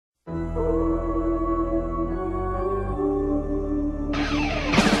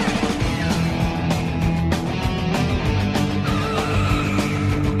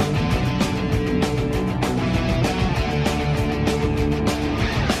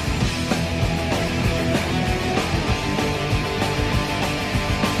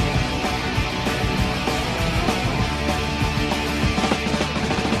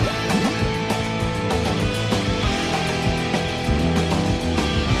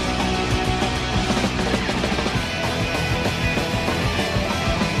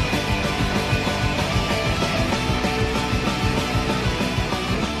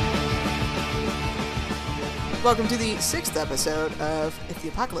Welcome to the 6th episode of If the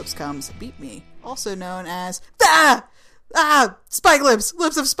Apocalypse Comes, Beat Me, also known as Spike Lips,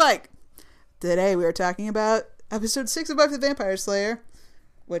 Lips of Spike. Today we are talking about episode 6 of Buffy the Vampire Slayer,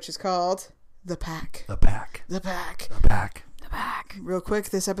 which is called The Pack. The Pack. The Pack. The Pack. The Pack. Real quick,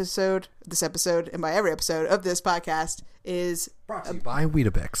 this episode, and by every episode of this podcast is brought to you by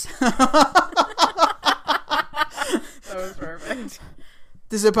Weetabix. That was perfect.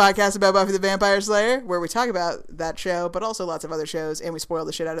 This is a podcast about Buffy the Vampire Slayer, where we talk about that show, but also lots of other shows, and we spoil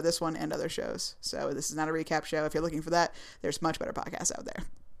the shit out of this one and other shows. So this is not a recap show. If you're looking for that, there's much better podcasts out there.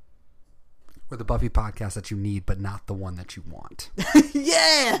 Or the Buffy podcast that you need, but not the one that you want.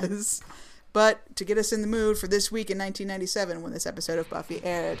 Yes! But to get us in the mood for this week in 1997, when this episode of Buffy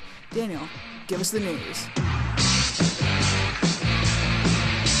aired, Daniel, give us the news.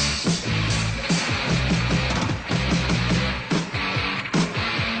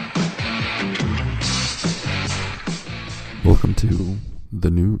 Welcome to the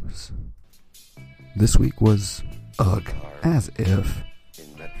news. This week was ugh, as if.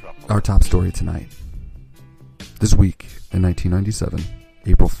 Our top story tonight. This week in 1997,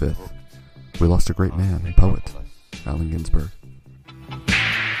 April 5th, we lost a great man and poet, Allen Ginsberg.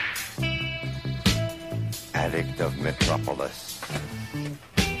 Addict of Metropolis.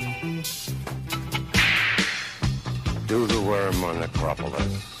 Do the worm on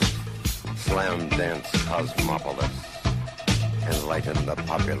Acropolis. Slam dance Cosmopolis. Enlighten the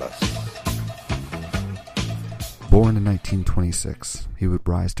populace. Born in 1926, he would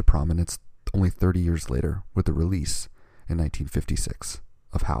rise to prominence only 30 years later with the release in 1956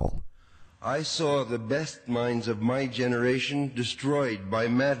 of Howl. I saw the best minds of my generation destroyed by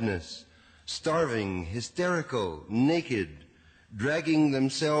madness, starving, hysterical, naked, dragging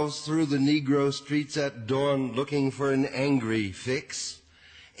themselves through the Negro streets at dawn looking for an angry fix.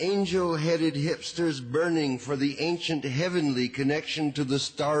 Angel-headed hipsters burning for the ancient heavenly connection to the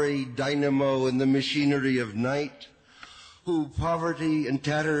starry dynamo and the machinery of night, who poverty and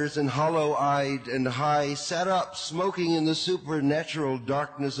tatters and hollow-eyed and high sat up smoking in the supernatural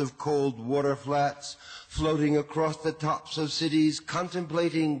darkness of cold water flats, floating across the tops of cities,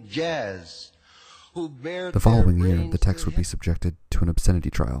 contemplating jazz, who bared The following year, the text would be subjected to an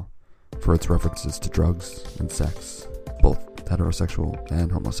obscenity trial for its references to drugs and sex, both heterosexual and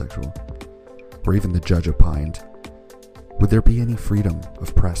homosexual, where even the judge opined, would there be any freedom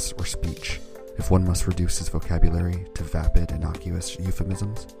of press or speech if one must reduce his vocabulary to vapid, innocuous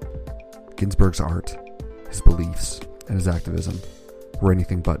euphemisms? Ginsberg's art, his beliefs, and his activism were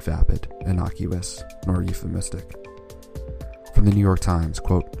anything but vapid, innocuous, nor euphemistic. From the New York Times,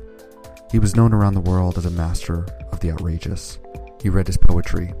 quote, "He was known around the world as a master of the outrageous. He read his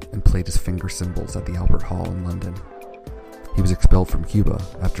poetry and played his finger cymbals at the Albert Hall in London. He was expelled from Cuba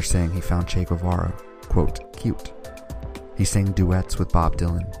after saying he found Che Guevara, quote, cute. He sang duets with Bob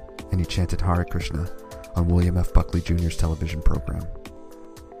Dylan, and he chanted Hare Krishna on William F. Buckley Jr.'s television program."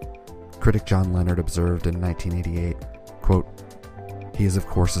 Critic John Leonard observed in 1988, quote, "He is of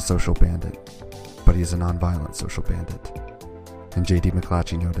course a social bandit, but he is a nonviolent social bandit." And J.D.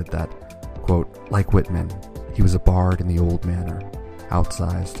 McClatchy noted that, quote, "Like Whitman, he was a bard in the old manner,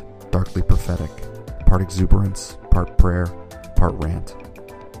 outsized, darkly prophetic, part exuberance, part prayer, part rant.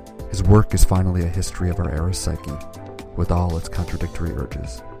 His work is finally a history of our era's psyche, with all its contradictory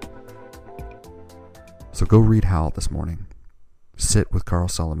urges." So go read Howl this morning. Sit with Carl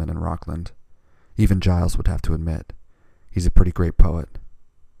Solomon and Rockland. Even Giles would have to admit, he's a pretty great poet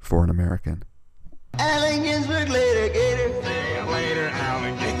for an American. Allen Ginsberg, later, Gator. See you later,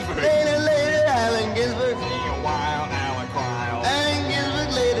 Allen Ginsberg. Later, Allen Ginsberg. See you while, Allen Cryle. Allen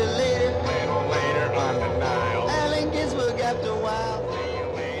Ginsberg, later. Little later on the Nile. Allen Ginsberg, after a while. See you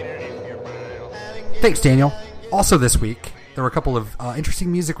later if you're vile. Thanks, Daniel. Also this week, there were a couple of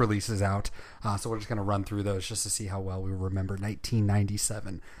interesting music releases out, so we're just going to run through those just to see how well we remember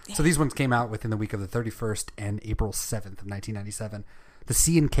 1997. Yeah. So these ones came out within the week of the 31st and April 7th of 1997. The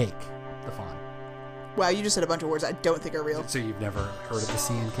Sea and Cake, the Fawn. Wow, you just said a bunch of words I don't think are real. So you've never heard of the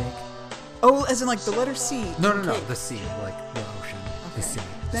Sea and Cake? Oh, as in like the letter C. No, Cake. the sea, like the ocean. Okay. The sea.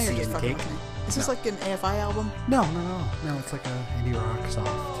 Now you're Sea just and fucking Cake? with me. Is this like an AFI album? No, it's like a indie rock,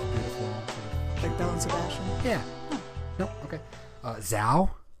 soft, beautiful. Like Belle and Sebastian? Yeah. No, okay. Zao?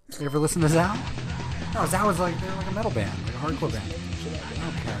 You ever listen to Zao? No, Zao is like, they're like a metal band, like a hardcore band.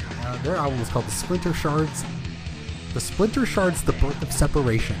 Okay. Their album is called The Splinter Shards. The Splinter Shards, The Birth of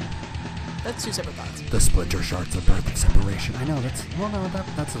Separation. That's two separate thoughts. The Splinter Shards, The Birth of Separation. I know, that's a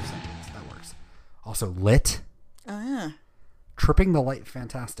sentence. That works. Also, Lit. Oh, yeah. Tripping the Light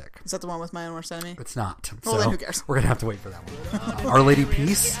Fantastic. Is that the one with my own worst enemy? It's not. Well, then who cares? We're going to have to wait for that one. Our Lady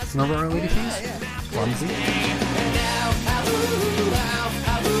Peace. Remember Our Lady Peace? Yeah. Clumsy.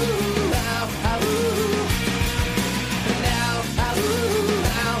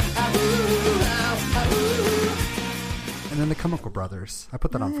 And then the Chemical Brothers. I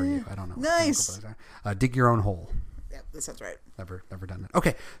put that on for you. I don't know. What the Nice. Chemical Brothers are. Dig Your Own Hole. Yeah, that sounds right. Never done it.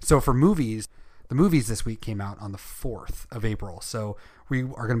 Okay, so for movies, the movies this week came out on the 4th of April. So we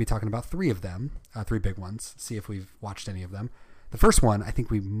are going to be talking about 3 of them, 3 big ones. See if we've watched any of them. The first one, I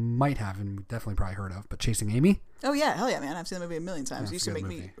think we might have, and we definitely probably heard of, but Chasing Amy. Oh yeah, hell yeah, man! I've seen the movie a million times. Yeah, It used it's to a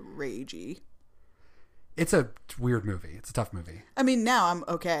make good me ragey. It's a weird movie. It's a tough movie. I mean, now I'm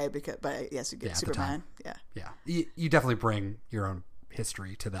okay but yes, you get Yeah, at the Superman. time. Yeah. Yeah, you definitely bring your own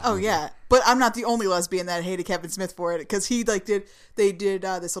history to that. Oh movie. yeah, but I'm not the only lesbian that hated Kevin Smith for it because he did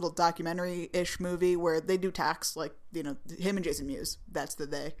this little documentary-ish movie where they do talks like him and Jason Mewes. That's the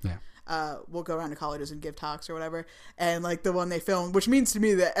they. Yeah. We'll go around to colleges and give talks or whatever. And like the one they filmed, which means to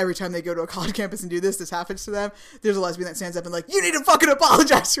me that every time they go to a college campus and do this happens to them. There's a lesbian that stands up and like, you need to fucking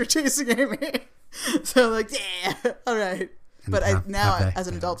apologize for chasing Amy. So like, yeah, all right. And But have they? as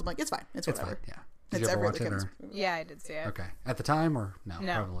an adult, I'm like, it's fine. It's It's whatever. fine. Yeah. Did It's you ever every watch other it? Kevin Or? Smith. Yeah, I did see it. Okay. At the time or no?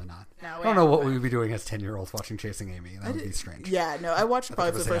 No. Probably not. No, I we don't know what haven't. we would be doing as 10-year-olds watching Chasing Amy. That would be strange. Yeah, no, I watched it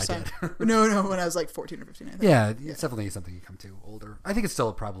probably for the I first say time. I No, when I was like 14 or 15, I think. Yeah, it's definitely something you come to older. I think it's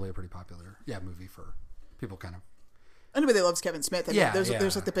still probably a pretty popular movie for people kind of. Anybody that loves Kevin Smith, Yeah, there's yeah.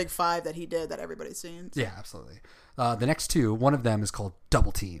 like the big 5 that he did that everybody's seen. So. Yeah, absolutely. The next 2, one of them is called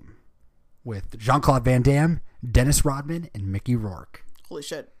Double Team with Jean-Claude Van Damme, Dennis Rodman, and Mickey Rourke. Holy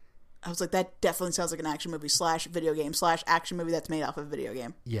shit. I was like, that definitely sounds like an action movie / video game / action movie that's made off of a video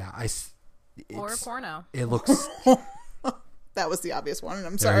game. Yeah, Or a porno. It looks. That was the obvious one, and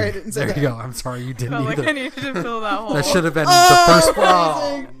I'm sorry I didn't say There that. you go. I'm sorry you didn't Felt like either. I needed to fill that hole. That should have been the first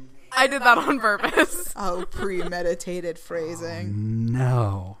one. Phrasing. I did that on purpose. Oh, premeditated phrasing.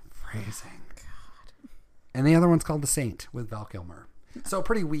 No phrasing. God. And the other one's called The Saint with Val Kilmer. So a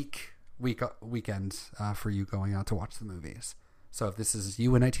pretty weekend for you going out to watch the movies. So if this is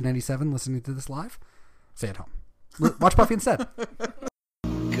you in 1997 listening to this live, stay at home. Watch Buffy instead.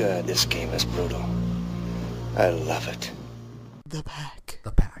 God, this game is brutal. I love it. The Pack.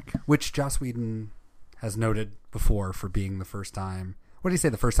 The Pack, which Joss Whedon has noted before for being the first time. What did he say?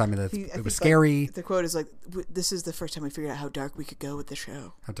 The first time that it was scary. Like, the quote is like, "This is the first time we figured out how dark we could go with the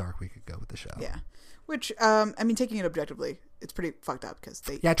show." How dark we could go with the show. Yeah, which I mean, taking it objectively, it's pretty fucked up because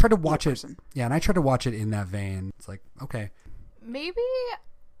they. Yeah, I tried to eat a watch it. person. Yeah, and I tried to watch it in that vein. It's like, okay, Maybe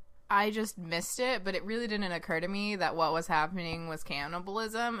I just missed it, but it really didn't occur to me that what was happening was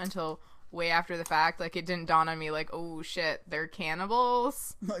cannibalism until way after the fact. Like, it didn't dawn on me, like, oh shit, they're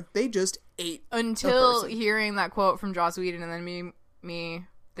cannibals. Like, they just ate a Until person. hearing that quote from Joss Whedon, and then me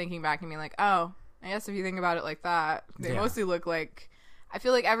thinking back and being like, oh, I guess if you think about it like that, they Yeah. mostly look like. I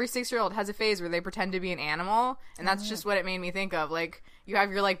feel like every 6-year-old has a phase where they pretend to be an animal, and that's just what it made me think of. Like, you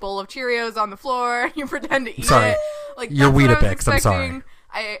have your, like, bowl of Cheerios on the floor, and you pretend to eat sorry. it. Like, You're that's what I was Weetabix, I'm sorry. expecting.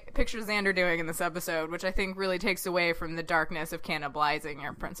 I picture Xander doing in this episode, which I think really takes away from the darkness of cannibalizing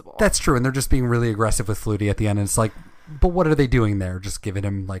your principal. that's true. And they're just being really aggressive with Flutie at the end. And it's like, but what are they doing there? Just giving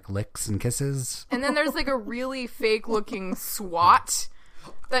him like licks and kisses? And then there's, like, a really fake-looking swat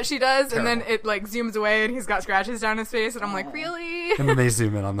that she does, and then it, like, zooms away, and he's got scratches down his face, and I'm like, really? And then they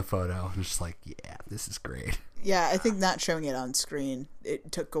zoom in on the photo, and it's just like, yeah, this is great. Yeah, I think not showing it on screen it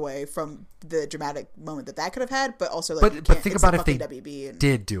took away from the dramatic moment that could have had, but also like, But think it's about the if they fucking WB and,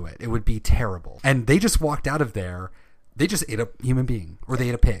 did do it, it would be terrible. And they just walked out of there. They just ate a human being, or they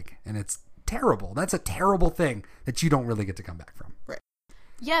ate a pig, and it's terrible. That's a terrible thing that you don't really get to come back from. right.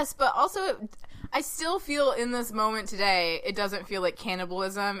 Yes, but also, I still feel in this moment today, it doesn't feel like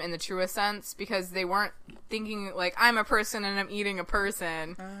cannibalism in the truest sense, because they weren't thinking, like, I'm a person and I'm eating a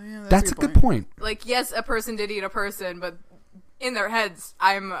person. Yeah, That's a good point. Like, yes, a person did eat a person, but in their heads,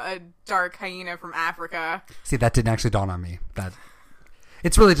 I'm a dark hyena from Africa. See, that didn't actually dawn on me. That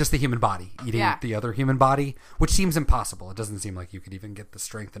it's really just the human body eating Yeah. the other human body, which seems impossible. It doesn't seem like you could even get the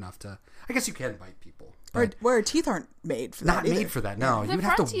strength enough to. I guess you can bite people, but Where our teeth aren't made for that. not either. made for that. No, The you would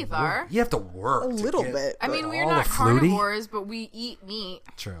have to front teeth work. are. You have to work A to little get bit. I mean, we're all not the Flutie. carnivores, but we eat meat.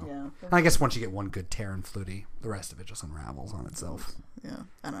 True. Yeah. I guess once you get one good tear in Flutie, the rest of it just unravels on itself. Yeah,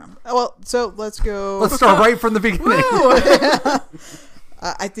 I don't know. Oh, well, so let's go. Let's start right from the beginning.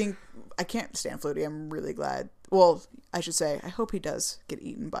 I think I can't stand Flutie. I'm really glad. Well, I should say, I hope he does get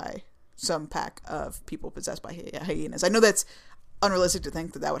eaten by some pack of people possessed by hyenas. I know that's unrealistic to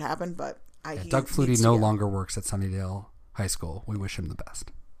think that would happen, but Doug Flutie no longer works at Sunnydale High School. We wish him the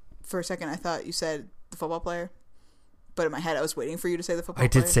best. For a second, I thought you said the football player, but in my head I was waiting for you to say the football I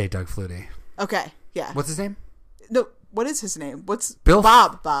did player. say Doug Flutie. Okay, yeah. What's his name? No, what is his name? What's Bill?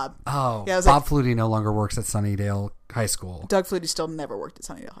 Bob. Oh, Yeah, I was Bob Flutie no longer works at Sunnydale High School. Doug Flutie still never worked at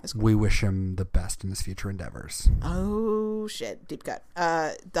Sunnydale High School. We wish him the best in his future endeavors. Oh, shit. Deep cut.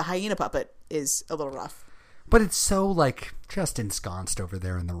 The hyena puppet is a little rough. But it's so, like, just ensconced over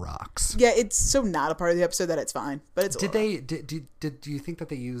there in the rocks. Yeah, it's so not a part of the episode that it's fine. But it's Do you think that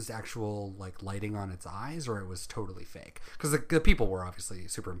they used actual, like, lighting on its eyes, or it was totally fake? Because the people were obviously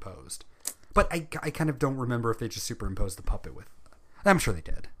superimposed. But I kind of don't remember if they just superimposed the puppet with... I'm sure they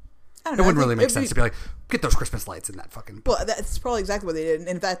did. I don't It know. wouldn't really make sense to be like, get those Christmas lights in that fucking... Well, that's probably exactly what they did. And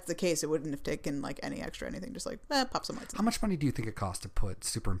if that's the case, it wouldn't have taken, like, any extra anything. Just, like, pop some lights in. How much money do you think it cost to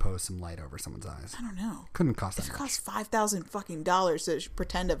superimpose some light over someone's eyes? I don't know. Couldn't cost that If it much. cost $5,000 fucking dollars to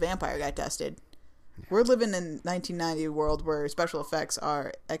pretend a vampire got tested. Yeah. We're living in 1990 world where special effects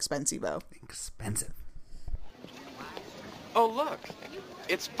are expensivo. Expensive. Oh, look.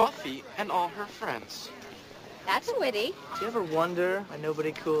 It's Buffy and all her friends. That's witty. Do you ever wonder why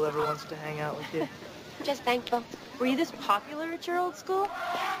nobody cool ever wants to hang out with you? I'm just thankful. Were you this popular at your old school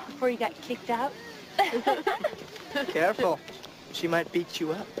before you got kicked out? Careful. She might beat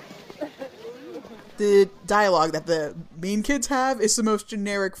you up. The dialogue that the mean kids have is the most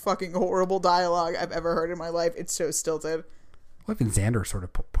generic fucking horrible dialogue I've ever heard in my life. It's so stilted. Well, even Xander sort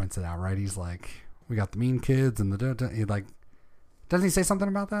of points it out, right? He's like, we got the mean kids and he like, doesn't he say something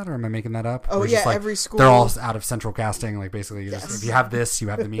about that, or am I making that up? Oh, or yeah, just like, every school... They're all out of central casting, like basically, Yes. just, if you have this, you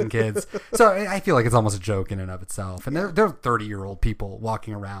have the mean kids. So I feel like it's almost a joke in and of itself. And they're 30-year-old people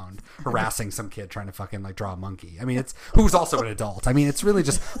walking around harassing some kid trying to fucking like draw a monkey. I mean, it's who's also an adult. I mean, it's really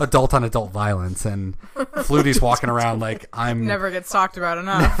just adult on adult violence, and Flutie's walking around like I'm never gets talked about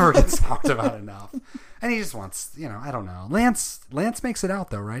enough. Never gets talked about enough. And he just wants, I don't know. Lance makes it out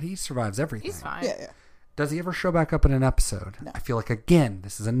though, right? He survives everything. He's fine. Yeah. Does he ever show back up in an episode? No. I feel like, again,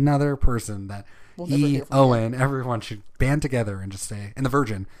 this is another person that Owen, everyone should band together and just say, and the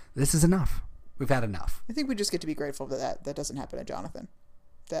Virgin, this is enough. We've had enough. I think we just get to be grateful that doesn't happen to Jonathan.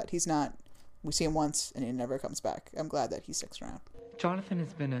 That he's not, we see him once and he never comes back. I'm glad that he sticks around. Jonathan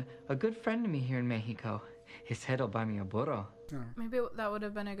has been a good friend to me here in Mexico. He said he'll buy me a burro. Maybe that would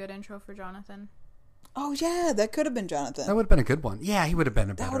have been a good intro for Jonathan. Oh, yeah, that could have been Jonathan. That would have been a good one. Yeah, he would have been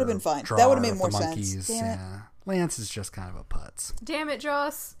a better That would have been fine. drawer That would have made of more the sense. monkeys. Yeah. Lance is just kind of a putz. Damn it,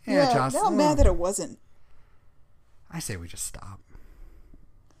 Joss. Yeah, Joss. Now I'm mad that it wasn't. I say we just stop.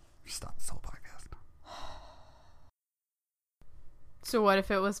 Just stop this whole podcast. So what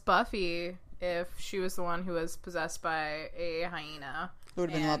if it was Buffy, if she was the one who was possessed by a hyena? It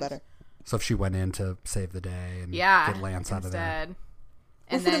would have been a lot better. So if she went in to save the day and get Lance out of there. instead.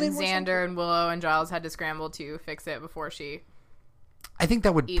 And then Xander and Willow and Giles had to scramble to fix it before she I think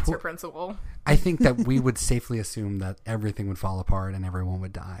that would eats her principal. I think that we would safely assume that everything would fall apart and everyone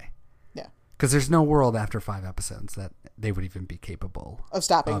would die. Yeah. Because there's no world after 5 episodes that they would even be capable Of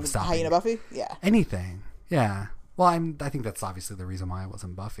stopping Hyena Buffy? Yeah. Anything. Yeah. Well, I think that's obviously the reason why it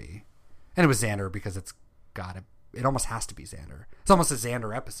wasn't Buffy. And it was Xander because it almost has to be Xander. It's almost a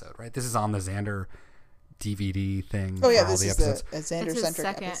Xander episode, right? This is on the Xander DVD thing. Oh, yeah, all this the is episodes. a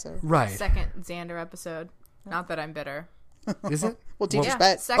Xander-centric episode. Right. Second Xander episode. Not that I'm bitter. Is it? Well, Teacher's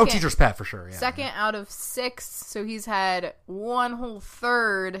Pet. Second, Teacher's Pet for sure, yeah. Second out of 6, so he's had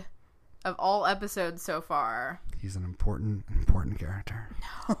 1/3 of all episodes so far. He's an important character.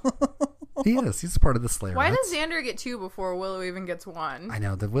 No. He is. He's part of the Slayer. Why does Xander get 2 before Willow even gets 1? I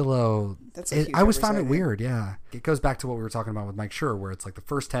know, the Willow... That's a huge I always found it oversight. weird, yeah. It goes back to what we were talking about with Mike Schur, where it's like the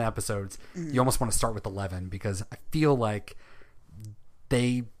first 10 episodes, you almost want to start with 11, because I feel like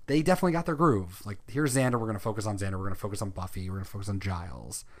they definitely got their groove. Like, here's Xander, we're going to focus on Xander, we're going to focus on Buffy, we're going to focus on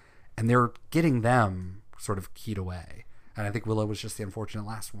Giles. And they're getting them sort of keyed away. And I think Willow was just the unfortunate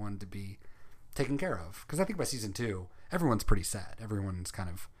last one to be taken care of. Because I think by season 2, everyone's pretty set. Everyone's kind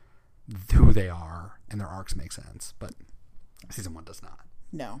of who they are, and their arcs make sense. But season 1 does not.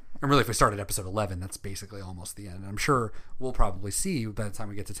 No. And really, if we start at episode 11, that's basically almost the end. And I'm sure we'll probably see by the time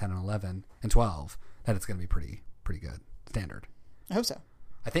we get to 10 and 11 and 12 that it's going to be pretty good. Standard. I hope so.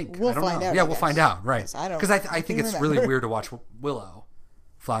 I think. We'll I don't find know. out, Yeah, I we'll guess. find out. Right. Yes, I don't Because I think it's really remember. weird to watch Willow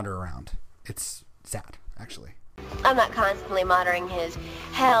flounder around. It's sad, actually. I'm not constantly monitoring his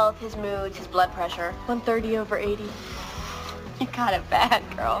health, his moods, his blood pressure. 130/80. You got it bad,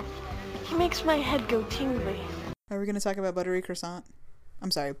 girl. He makes my head go tingly. Are we going to talk about buttery croissant?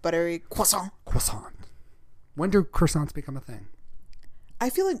 I'm sorry, buttery croissant. Croissant. When do croissants become a thing? I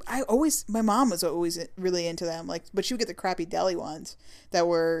feel like my mom was always really into them, like, but she would get the crappy deli ones that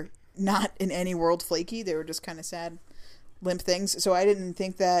were not in any world flaky. They were just kind of sad, limp things. So I didn't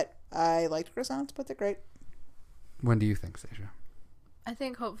think that I liked croissants, but they're great. When do you think, Stacia? I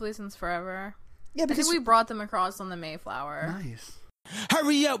think hopefully since forever. Yeah, because I think we brought them across on the Mayflower. Nice.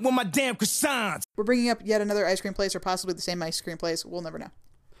 Hurry up with my damn croissants. We're bringing up yet another ice cream place, or possibly the same ice cream place. We'll never know.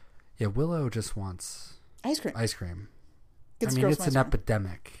 Yeah, Willow just wants ice cream. Ice cream. Get I this mean, girl it's some an ice cream.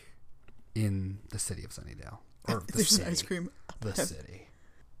 epidemic in the city of Sunnydale. Or the There's city. an ice cream. The city.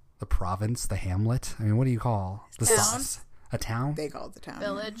 The province, the hamlet. I mean, what do you call the Town? sauce? A town? They call it the town.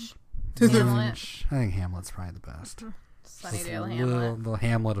 Village. Village. Hamlet. I think Hamlet's probably the best. Sunnydale It's Hamlet. The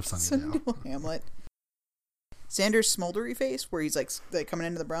Hamlet of Sunnydale. Sunnydale Hamlet. Xander's smoldery face, where he's like coming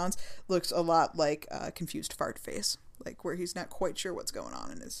into the bronze, looks a lot like confused fart face, like where he's not quite sure what's going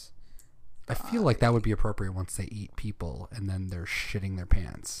on in his. I feel like that would be appropriate once they eat people and then they're shitting their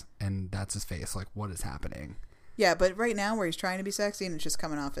pants, and that's his face. Like, what is happening? Yeah, but right now where he's trying to be sexy and it's just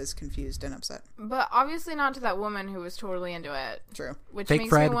coming off as confused and upset. But obviously not to that woman who was totally into it. True. Which Fake makes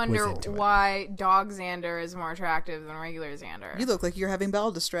Fred me was wonder into it. why dog Xander is more attractive than regular Xander. You look like you're having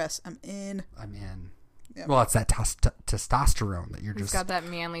bowel distress. I'm in. Yeah. Well, it's that testosterone that you're He's just got that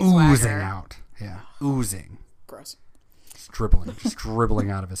manly oozing swagger. out. Yeah, oozing. Gross. Just dribbling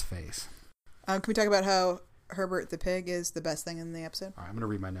out of his face. Can we talk about how Herbert the pig is the best thing in the episode? All right, I'm going to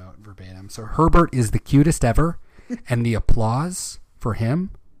read my note verbatim. So Herbert is the cutest ever, and the applause for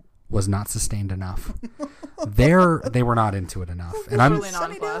him was not sustained enough. They were not into it enough, and I'm Totally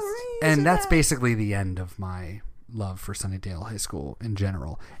nonplussed. and that's basically the end of my love for Sunnydale High School in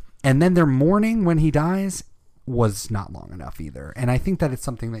general. And then their mourning when he dies was not long enough either. And I think that it's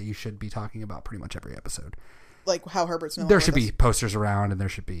something that you should be talking about pretty much every episode. Like how Herbert's no There longer should with be us. posters around, and there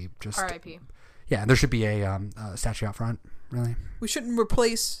should be just R.I.P. Yeah, there should be a statue out front. Really, We shouldn't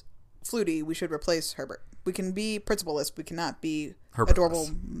replace Flutie. We should replace Herbert. We can be principal-less. We cannot be Herbert-less. adorable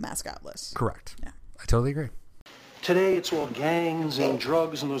mascot-less. correct. Yeah. I totally agree. Today, it's all gangs and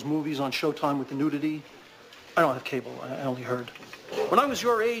drugs and those movies on Showtime with the nudity. I don't have cable. I only heard. When I was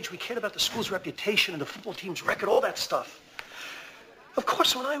your age, we cared about the school's reputation and the football team's record, all that stuff. Of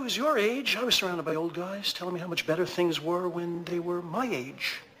course, when I was your age, I was surrounded by old guys telling me how much better things were when they were my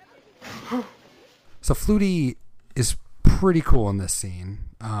age. So Flutie is pretty cool in this scene.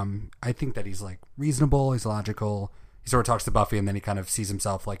 I think that he's like reasonable. He's logical. He sort of talks to Buffy, and then he kind of sees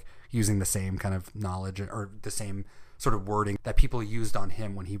himself like using the same kind of knowledge or the same sort of wording that people used on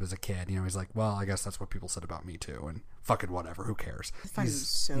him when he was a kid. You know, he's like, well, I guess that's what people said about me too, and fucking whatever, who cares? I find him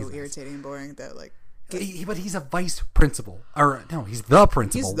so he's nice. irritating and boring that like. But he's a vice principal. Or no, he's the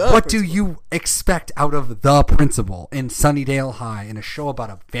principal. He's the what principal. do you expect out of the principal in Sunnydale High in a show about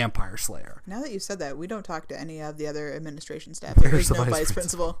a vampire slayer? Now that you said that, we don't talk to any of the other administration staff. There's There's the no vice vice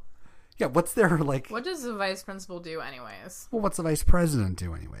principal. principal. Yeah, what's their like? What does the vice principal do anyways? Well, what's the vice president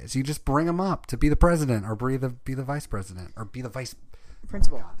do anyways? You just bring him up to be the president, or be the vice president, or be the vice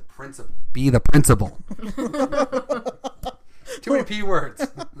Principal. God, the principal. Be the principal. Too many P words.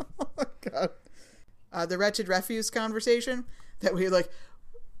 God. The wretched refuse conversation that we like.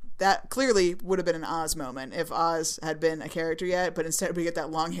 That clearly would have been an Oz moment if Oz had been a character yet, but instead we get that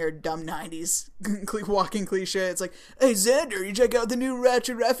long-haired, dumb 90s walking cliche. It's like, hey, Xander, you check out the new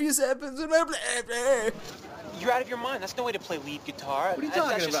Wretched Refuse episode? You're out of your mind. That's no way to play lead guitar. What are you That's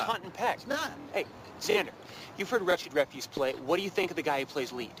talking just about? hunt and peck. It's not. Hey, Xander, you've heard Wretched Refuse play. What do you think of the guy who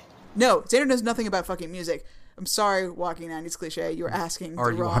plays lead? No, Xander knows nothing about fucking music. I'm sorry, walking 90s cliche. You were asking Are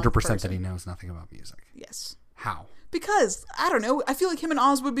the you wrong 100% person. that he knows nothing about music? Yes. How? Because, I don't know, I feel like him and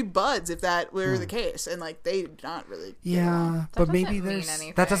Oz would be buds if that were the case. And, like, they not really get along. Yeah, but maybe doesn't mean there's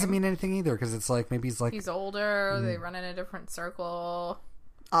anything. that doesn't mean anything either, because it's like maybe he's like He's older. They run in a different circle.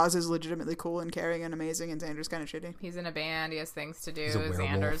 Oz is legitimately cool and caring and amazing, and Xander's kind of shitty. He's in a band. He has things to do. He's a werewolf.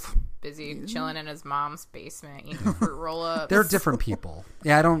 Xander's busy chilling in his mom's basement eating fruit roll-ups. they're different people.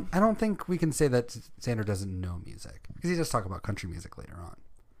 Yeah, I don't think we can say that Xander doesn't know music, because he does talk about country music later on,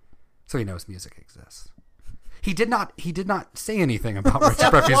 so he knows music exists. He did not say anything about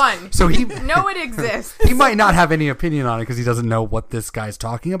Wretched Refuse. One. So he know it exists. He might not have any opinion on it because he doesn't know what this guy's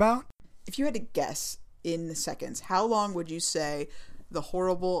talking about. If you had to guess in seconds, how long would you say the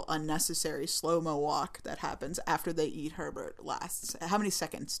horrible, unnecessary slow-mo walk that happens after they eat Herbert lasts? How many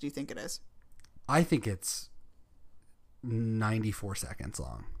seconds do you think it is? I think it's 94 seconds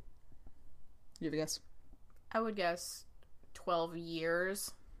long. You have a guess? I would guess 12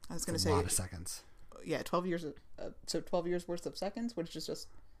 years. I was going to A say... lot of seconds. Yeah, 12 years. So 12 years worth of seconds, which is just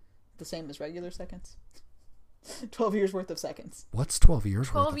the same as regular seconds. 12 years worth of seconds. What's 12 years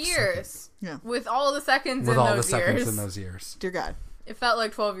 12 worth of years. seconds? Yeah. With all the seconds With in all those the seconds years. in those years. Dear God. It felt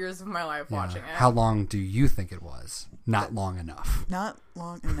like 12 years of my life watching it. How long do you think it was? Not long enough. Not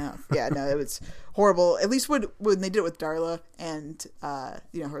long enough. Yeah, no, it was horrible. At least when they did it with Darla and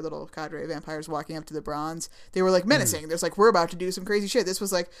her little cadre of vampires walking up to the bronze, they were like menacing. There's like, we're about to do some crazy shit. This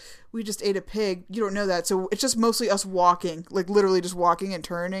was like, we just ate a pig. You don't know that. So it's just mostly us walking, like literally just walking and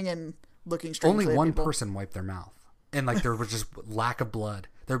turning and looking strangely Only at one people. person wiped their mouth. And like there was just lack of blood.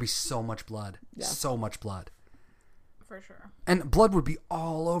 There'd be so much blood. Yeah. So much blood. For sure. And blood would be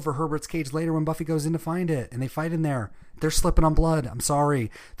all over Herbert's cage later when Buffy goes in to find it. And they fight in there. They're slipping on blood. I'm sorry.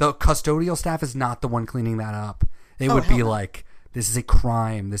 The custodial staff is not the one cleaning that up. They would be like, this is a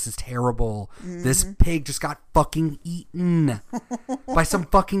crime. This is terrible. Mm-hmm. This pig just got fucking eaten by some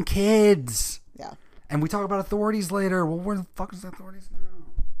fucking kids. Yeah. And we talk about authorities later. Well, where the fuck is the authorities now?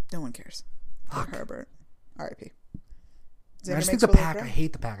 No one cares. Fuck Herbert. R.I.P. I just think the pack, I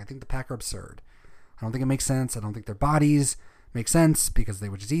hate the pack. I think the pack are absurd. I don't think it makes sense. I don't think their bodies make sense because they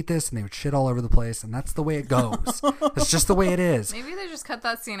would just eat this and they would shit all over the place, and that's the way it goes. That's just the way it is. Maybe they just cut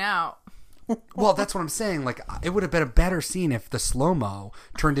that scene out. Well, that's what I'm saying. Like, it would have been a better scene if the slow-mo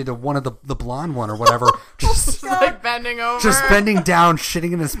turned into one of the blonde one or whatever. Just like bending over. Just bending down,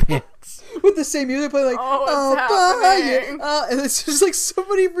 shitting in his pants. With the same music playing like, and it's just like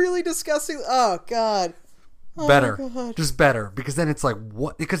somebody really disgusting. Oh, God. Better. Just better. Because then it's like,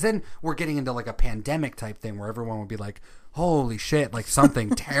 what? Because then we're getting into like a pandemic type thing where everyone would be like, holy shit, like something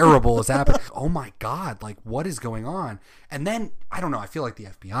terrible has happened. Oh my God, like what is going on? And then, I don't know, I feel like the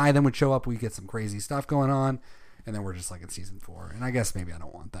FBI then would show up. We get some crazy stuff going on. And then we're just like in season 4. And I guess maybe I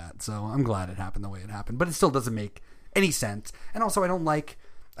don't want that. So I'm glad it happened the way it happened. But it still doesn't make any sense. And also I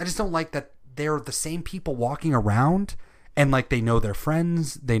just don't like that they're the same people walking around. And like they know their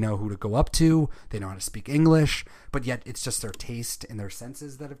friends, they know who to go up to, they know how to speak English, but yet it's just their taste and their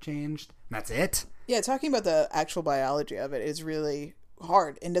senses that have changed. And that's it. Yeah, talking about the actual biology of it is really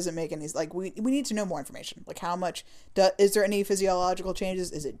hard and doesn't make any, like, we need to know more information. Like, how much is there any physiological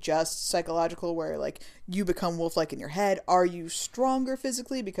changes? Is it just psychological where like you become wolf-like in your head? Are you stronger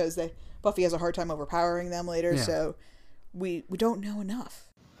physically because Buffy has a hard time overpowering them later? Yeah. So we don't know enough.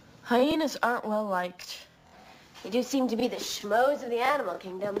 Hyenas aren't well liked. They do seem to be the schmoes of the animal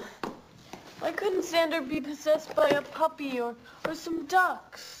kingdom. Why couldn't Xander be possessed by a puppy or some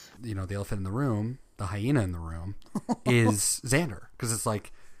ducks? You know, the elephant in the room, the hyena in the room, is Xander. Because it's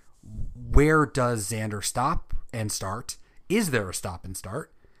like, where does Xander stop and start? Is there a stop and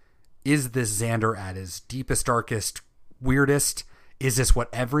start? Is this Xander at his deepest, darkest, weirdest? Is this what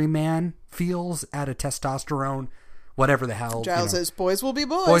every man feels at a testosterone? Whatever the hell. Giles says, boys will be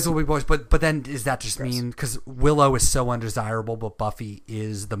boys. Boys will be boys. But then does that just mean, because Willow is so undesirable, but Buffy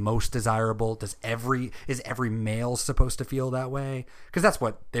is the most desirable? Is every male supposed to feel that way? Because that's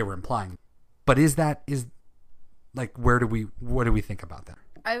what they were implying. But what do we think about that?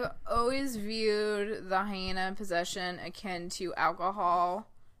 I've always viewed the hyena possession akin to alcohol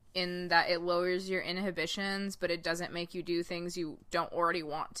in that it lowers your inhibitions, but it doesn't make you do things you don't already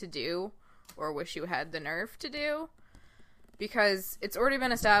want to do or wish you had the nerve to do. Because it's already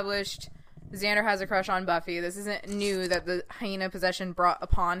been established Xander has a crush on Buffy. This isn't new that the hyena possession brought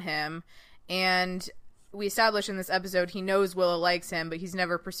upon him. And we established in this episode he knows Willow likes him, but he's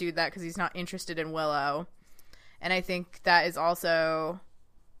never pursued that because he's not interested in Willow. And I think that is also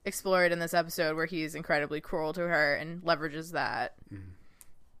explored in this episode where he's incredibly cruel to her and leverages that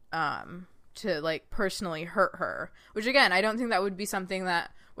to, like, personally hurt her. Which, again, I don't think that would be something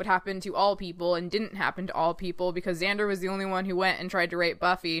that would happen to all people and didn't happen to all people because Xander was the only one who went and tried to rape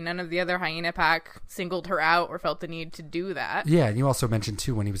Buffy. None of the other hyena pack singled her out or felt the need to do that. Yeah, and you also mentioned,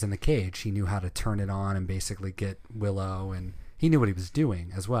 too, when he was in the cage, he knew how to turn it on and basically get Willow, and he knew what he was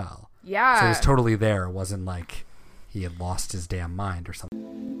doing as well. Yeah. So he was totally there. It wasn't like he had lost his damn mind or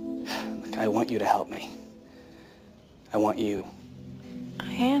something. Look, I want you to help me. I want you.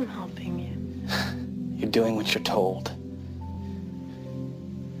 I am helping you. You're doing what you're told.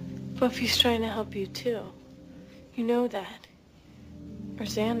 Buffy's trying to help you, too. You know that. Or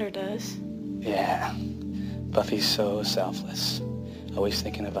Xander does. Yeah. Buffy's so selfless. Always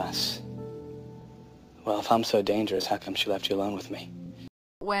thinking of us. Well, if I'm so dangerous, how come she left you alone with me?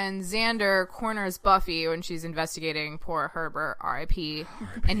 When Xander corners Buffy when she's investigating poor Herbert, R.I.P.,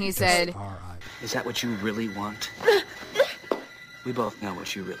 and he said... Is that what you really want? We both know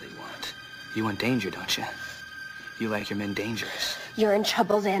what you really want. You want danger, don't you? You like your men dangerous. You're in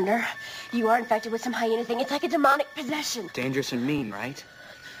trouble, Xander. You are infected with some hyena thing. It's like a demonic possession. Dangerous and mean, right?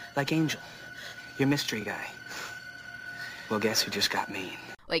 Like Angel, your mystery guy. Well, guess who just got mean?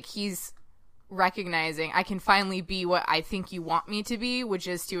 Like, he's recognizing, I can finally be what I think you want me to be, which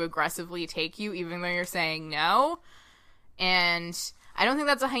is to aggressively take you, even though you're saying no. And I don't think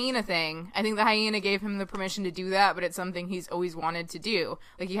that's a hyena thing. I think the hyena gave him the permission to do that, but it's something he's always wanted to do.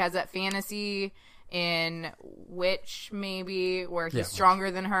 Like, he has that fantasy in Witch, maybe, where he's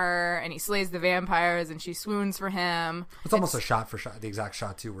stronger than her, and he slays the vampires, and she swoons for him. It's almost a shot for shot, the exact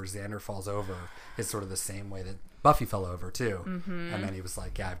shot, too, where Xander falls over is sort of the same way that Buffy fell over, too. Mm-hmm. And then he was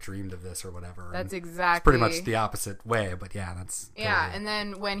like, yeah, I've dreamed of this, or whatever. That's and exactly. It's pretty much the opposite way, but yeah, that's... Yeah, and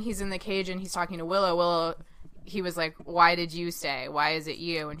then when he's in the cage and he's talking to Willow, he was like, why did you stay? Why is it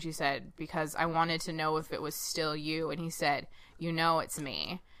you? And she said, because I wanted to know if it was still you. And he said, you know it's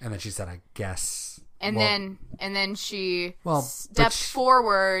me. And then she said, I guess... And then she stepped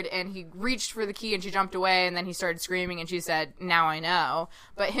forward, and he reached for the key, and she jumped away, and then he started screaming, and she said, now I know.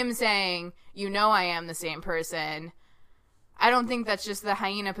 But him saying, you know I am the same person, I don't think that's just the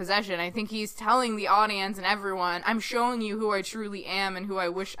hyena possession. I think he's telling the audience and everyone, I'm showing you who I truly am and who I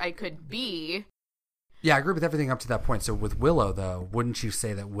wish I could be. Yeah, I agree with everything up to that point. So with Willow, though, wouldn't you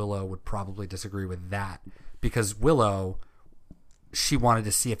say that Willow would probably disagree with that? Because Willow... she wanted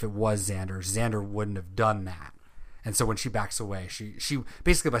to see if it was Xander. Xander wouldn't have done that. And so when she backs away, she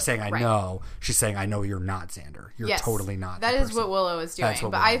basically by saying, I know, she's saying, I know you're not Xander. You're totally not. That is what Willow is doing.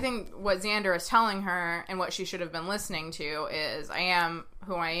 But I think what Xander is telling her and what she should have been listening to is, I am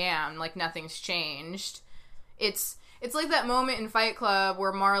who I am. Like, nothing's changed. It's like that moment in Fight Club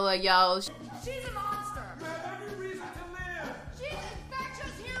where Marla yells, she's a monster. Every reason to live. She's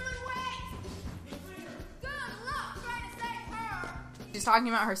infectious human waste. Good luck trying to save her. She's talking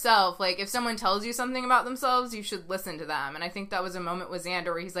about herself. Like, if someone tells you something about themselves, you should listen to them. And I think that was a moment with Xander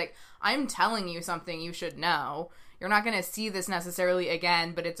where he's like, I'm telling you something you should know. You're not going to see this necessarily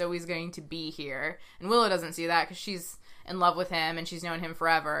again, but it's always going to be here. And Willow doesn't see that because she's in love with him and she's known him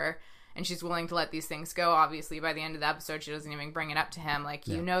forever. And she's willing to let these things go. Obviously, by the end of the episode, she doesn't even bring it up to him. Like,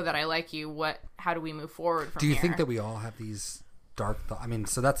 you know that I like you. How do we move forward from here? Do you think that we all have these dark thoughts? I mean,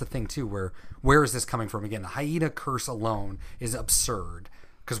 so that's the thing, too, where is this coming from? Again, the hyena curse alone is absurd.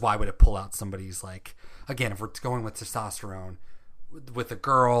 Because why would it pull out somebody's, like... Again, if we're going with testosterone, with the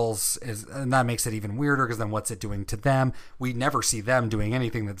girls, and that makes it even weirder, because then what's it doing to them? We never see them doing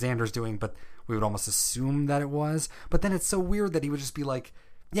anything that Xander's doing, but we would almost assume that it was. But then it's so weird that he would just be like...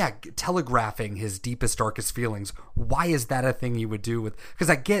 Yeah, telegraphing his deepest, darkest feelings. Why is that a thing you would do with... Because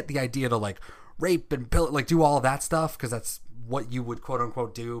I get the idea to, like, rape and like do all of that stuff, because that's what you would,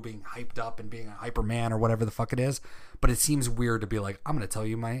 quote-unquote, do, being hyped up and being a hyper man or whatever the fuck it is. But it seems weird to be like, I'm going to tell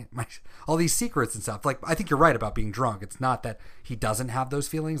you my all these secrets and stuff. Like, I think you're right about being drunk. It's not that he doesn't have those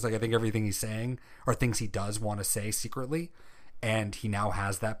feelings. Like, I think everything he's saying are things he does want to say secretly. And he now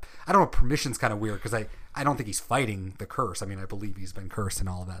has that. I don't know, permission's kind of weird because I don't think he's fighting the curse. I mean, I believe he's been cursed and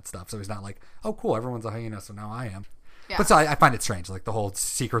all of that stuff. So he's not like, oh, cool, everyone's a hyena, so now I am. Yeah. But so I find it strange, like the whole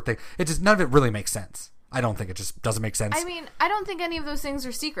secret thing. It just, none of it really makes sense. I don't think it just doesn't make sense. I mean, I don't think any of those things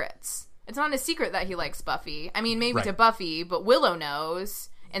are secrets. It's not a secret that he likes Buffy. I mean, maybe to Buffy, but Willow knows,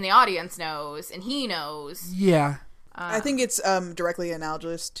 and the audience knows, and he knows. Yeah. I think it's directly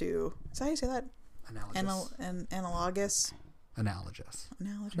analogous to... Is that how you say that? Analogous. Analogous.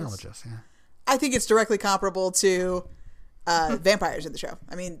 Analogous, yeah. I think it's directly comparable to vampires in the show.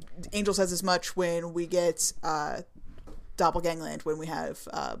 I mean, Angel says as much when we get Doppelgangland, when we have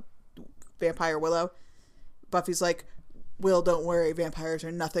Vampire Willow. Buffy's like, Will, don't worry, vampires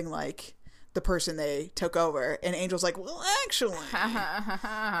are nothing like the person they took over. And Angel's like, well, actually,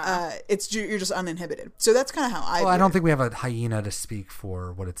 you're just uninhibited. So that's kind of how I. Well, I don't think we have a hyena to speak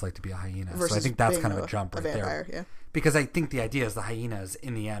for what it's like to be a hyena. So I think that's kind of a jump right vampire, there. Yeah. Because I think the idea is the hyenas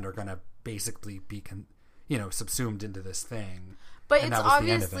in the end are going to basically be, subsumed into this thing. But it's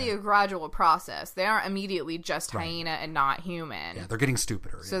obviously a gradual process. They aren't immediately just hyena and not human. Yeah, they're getting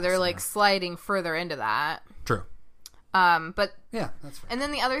stupider. So they're like sliding further into that. True. But yeah, that's fair. And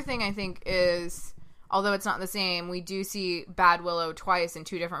then the other thing I think is, although it's not the same, we do see Bad Willow twice in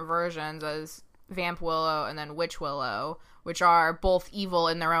two different versions as Vamp Willow and then Witch Willow, which are both evil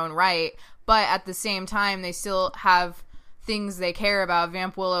in their own right, but at the same time they still have things they care about.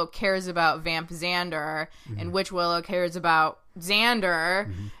 Vamp Willow cares about Vamp Xander, and Witch Willow cares about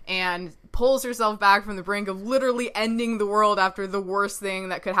Xander, and pulls herself back from the brink of literally ending the world after the worst thing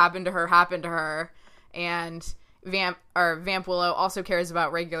that could happen to her happened to her. And Vamp Willow also cares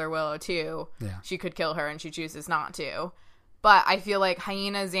about regular Willow too. Yeah. She could kill her and she chooses not to. But I feel like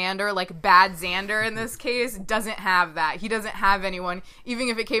Hyena Xander, like bad Xander in this case, doesn't have that. He doesn't have anyone. Even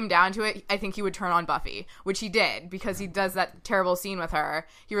if it came down to it, I think he would turn on Buffy, which he did because he does that terrible scene with her.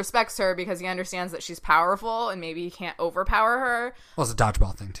 He respects her because he understands that she's powerful and maybe he can't overpower her. Well, it's a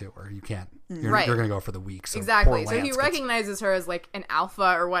dodgeball thing too, where you can't. You're going to go for the weak. So exactly. So he recognizes her as like an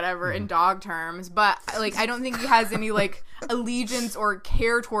alpha or whatever in dog terms, but like I don't think he has any like allegiance or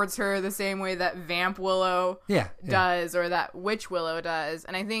care towards her the same way that Vamp Willow does, or that Witch Willow does.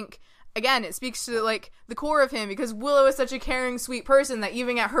 And I think, again, it speaks to like the core of him, because Willow is such a caring, sweet person that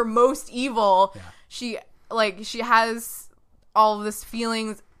even at her most evil, she has all this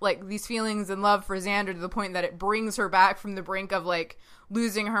feelings, like these feelings and love for Xander, to the point that it brings her back from the brink of like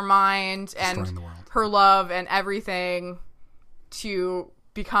losing her mind and her love and everything to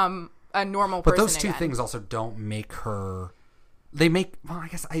become a normal person. But those two again. things also don't make her. They make, well, I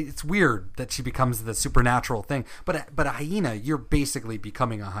guess it's weird that she becomes the supernatural thing. But a hyena, you're basically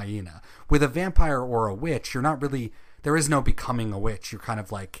becoming a hyena. With a vampire or a witch, you're not really. There is no becoming a witch. You're kind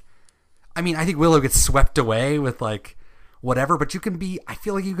of like. I mean, I think Willow gets swept away with like whatever, but you can be. I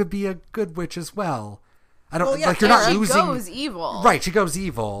feel like you could be a good witch as well. I don't like you're not losing. She goes evil, right? She goes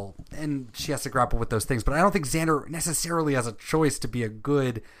evil, and she has to grapple with those things. But I don't think Xander necessarily has a choice to be a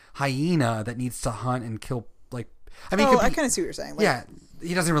good hyena that needs to hunt and kill. Like, I mean, I kind of see what you're saying. Like, yeah,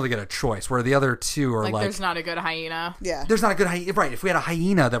 he doesn't really get a choice. Where the other two are like, there's not a good hyena. Yeah, there's not a good hyena. Right? If we had a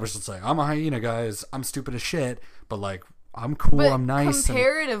hyena that was just like, I'm a hyena, guys. I'm stupid as shit, but like, I'm cool. But I'm nice.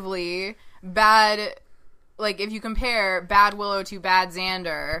 Comparatively, bad. Like, if you compare Bad Willow to Bad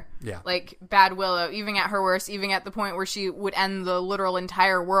Xander, like, Bad Willow, even at her worst, even at the point where she would end the literal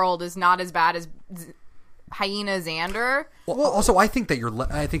entire world, is not as bad as Hyena Xander. Well, also, I think that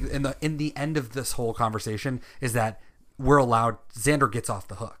I think in the end of this whole conversation is that we're allowed, Xander gets off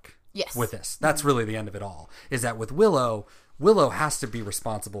the hook with this. That's really the end of it all, is that with Willow has to be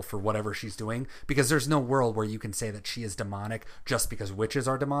responsible for whatever she's doing, because there's no world where you can say that she is demonic just because witches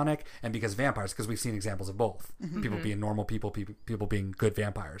are demonic and because vampires, because we've seen examples of both. Mm-hmm. People being normal people being good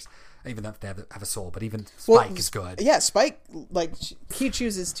vampires, even if they have a soul. But even Spike is good. Yeah, Spike, like, he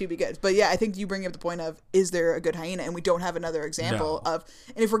chooses to be good. But yeah, I think you bring up the point of, is there a good hyena? And we don't have another example of,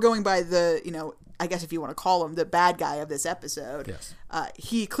 and if we're going by the, I guess if you want to call him the bad guy of this episode,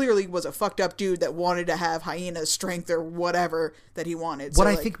 he clearly was a fucked up dude that wanted to have hyena strength or whatever that he wanted. What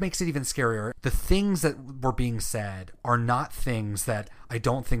I think makes it even scarier, the things that were being said are not things that I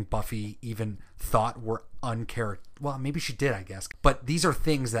don't think Buffy even thought were uncharacteristic. Well, maybe she did, I guess. But these are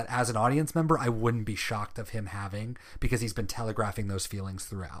things that as an audience member, I wouldn't be shocked of him having, because he's been telegraphing those feelings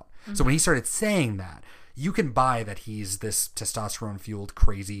throughout. Mm-hmm. So when he started saying that, you can buy that he's this testosterone-fueled,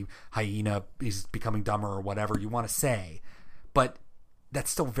 crazy hyena, he's becoming dumber or whatever you want to say. But that's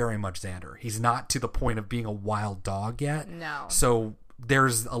still very much Xander. He's not to the point of being a wild dog yet. No. So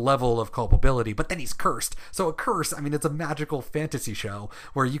there's a level of culpability, but then he's cursed. So a curse, I mean, it's a magical fantasy show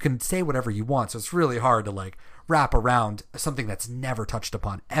where you can say whatever you want. So it's really hard to like wrap around something that's never touched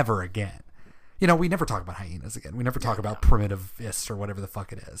upon ever again. We never talk about hyenas again. We never talk about primitivists or whatever the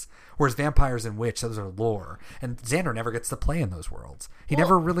fuck it is. Whereas vampires and witch, those are lore. And Xander never gets to play in those worlds. He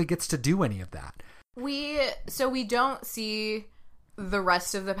never really gets to do any of that. We don't see the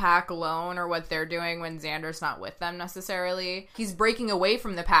rest of the pack alone or what they're doing when Xander's not with them necessarily. He's breaking away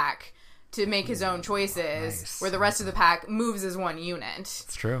from the pack to make his own choices, where the rest of the pack moves as one unit.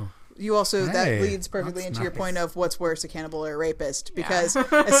 It's true. You also, that leads perfectly into your point of what's worse, a cannibal or a rapist, because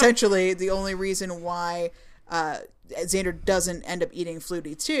essentially the only reason why Xander doesn't end up eating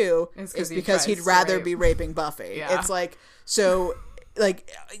Flutie too is because he'd rather be raping Buffy. Yeah. It's like, so,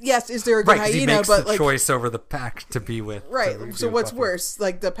 like, yes, is there a good hyena? He makes but the like, choice over the pack to be with. Right. So what's worse,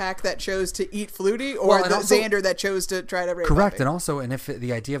 like the pack that chose to eat Flutie, or the Xander that chose to try to rape Correct, Buffy? And also, and if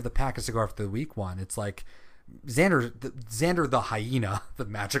the idea of the pack is to go after the weak one, it's like Xander the hyena, the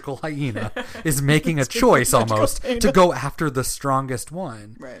magical hyena, is making a choice almost to go after the strongest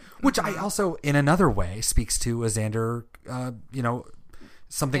one. Right. Which I also, in another way, speaks to a Xander,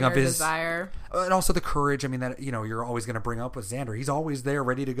 something of his desire, and also the courage. I mean, that you're always going to bring up with Xander. He's always there,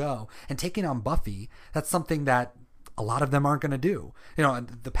 ready to go, and taking on Buffy. That's something that a lot of them aren't going to do.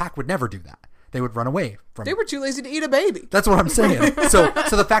 The pack would never do that. They would run away from. They were too lazy to eat a baby. That's what I'm saying. So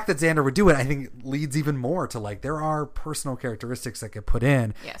the fact that Xander would do it, I think, leads even more to like there are personal characteristics that get put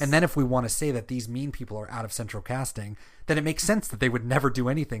in, and then if we want to say that these mean people are out of central casting, then it makes sense that they would never do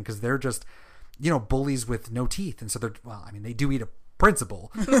anything because they're just bullies with no teeth, and so they're they do eat a principal,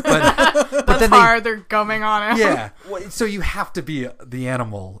 but that's then hard. They're gumming on it. Yeah, so you have to be the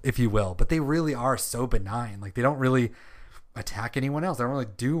animal, if you will, but they really are so benign. Like they don't really attack anyone else. They don't really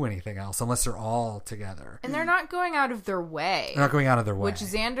do anything else unless they're all together. And they're not going out of their way. They're not going out of their way. Which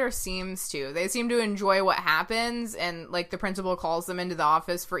Xander seems to. They seem to enjoy what happens, and like the principal calls them into the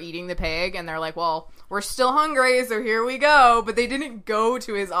office for eating the pig, and they're like, well, we're still hungry, so here we go. But they didn't go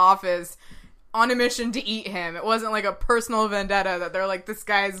to his office on a mission to eat him. It wasn't like a personal vendetta that they're like, this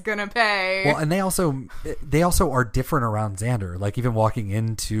guy's gonna pay. Well, and they also are different around Xander. Like even walking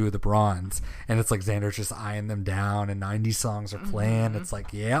into the Bronze, and it's like Xander's just eyeing them down, and 90s songs are playing. It's like,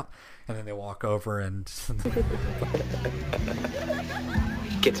 yeah, and then they walk over and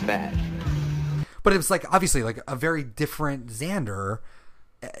Gets mad. But it was like obviously like a very different Xander,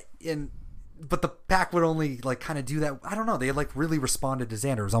 but the pack would only like kind of do that. I don't know. They like really responded to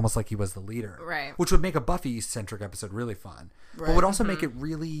Xander. It was almost like he was the leader, right? Which would make a Buffy-centric episode really fun, but would also make it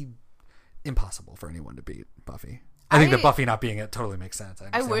really impossible for anyone to beat Buffy. I think that Buffy not being it totally makes sense.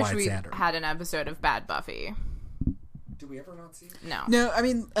 I wish we had an episode of Bad Buffy. Do we ever not see it? No. I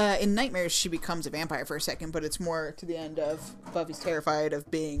mean, in Nightmares, she becomes a vampire for a second, but it's more to the end of Buffy's terrified of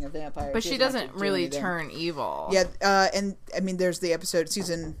being a vampire. But she doesn't really turn evil. Yeah, and I mean, there's the episode,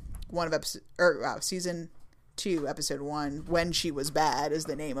 season 2, episode 1, When She Was Bad is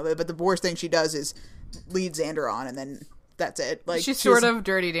the name of it. But the worst thing she does is lead Xander on, and then that's it. Like she sort of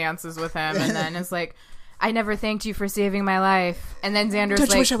dirty dances with him, and then is like, I never thanked you for saving my life. And then Xander's Don't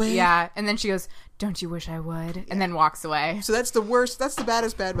you like, wish I would? yeah. And then she goes, don't you wish I would? And then walks away. So that's the worst. That's the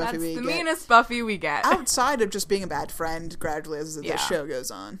baddest Bad Buffy we get. That's the meanest Buffy we get. Outside of just being a bad friend, gradually as the show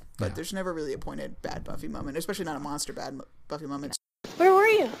goes on. But there's never really a pointed bad Buffy moment, especially not a monster bad Buffy moment. Where were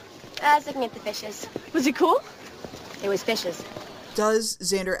you? I was looking at the fishes. Was it cool? It was fishes. Does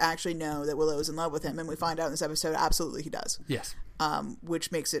Xander actually know that Willow is in love with him? And we find out in this episode, absolutely he does. Yes.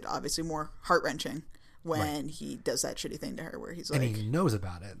 Which makes it obviously more heart-wrenching when he does that shitty thing to her where he's like... And he knows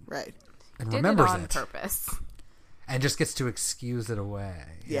about it. Right. And remembers it on purpose. And just gets to excuse it away.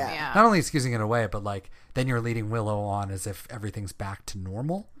 Yeah. Not only excusing it away, but like then you're leading Willow on as if everything's back to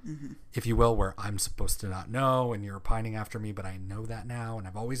normal, if you will, where I'm supposed to not know and you're pining after me, but I know that now and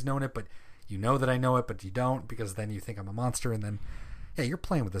I've always known it, but you know that I know it, but you don't because then you think I'm a monster and then, you're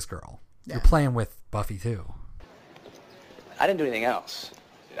playing with this girl. Yeah. You're playing with Buffy too. I didn't do anything else.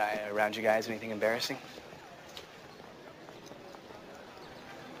 Did I around you guys anything embarrassing?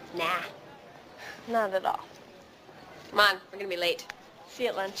 Nah. Not at all. Come on, we're gonna be late. See you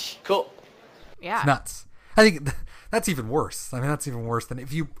at lunch. Cool. Yeah. It's nuts. I think that's even worse. I mean, that's even worse than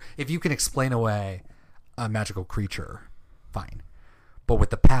if you can explain away a magical creature, fine. But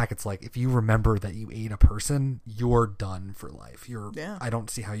with the pack, it's like if you remember that you ate a person, you're done for life. I don't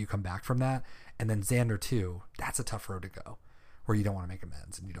see how you come back from that. And then Xander too. That's a tough road to go, where you don't want to make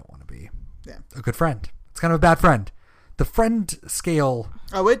amends and you don't want to be a good friend. It's kind of a bad friend. The friend scale.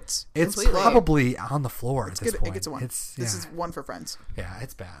 Oh, it's probably on the floor at this point. It gets a 1. This is 1 for friends. Yeah,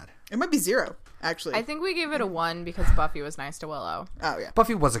 it's bad. It might be 0, actually. I think we gave it a 1 because Buffy was nice to Willow. Oh, yeah.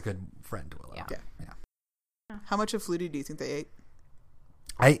 Buffy was a good friend to Willow. Yeah. How much of Flutie do you think they ate?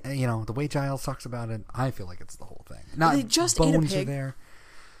 The way Giles talks about it, I feel like it's the whole thing. Not they just bones ate a pig. Are there.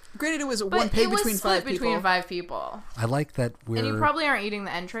 Granted, it was but one pig it was between split 5 people. between 5 people. I like that we're... And you probably aren't eating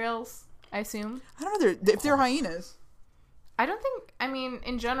the entrails, I assume. I don't know if they're hyenas. I don't think... I mean,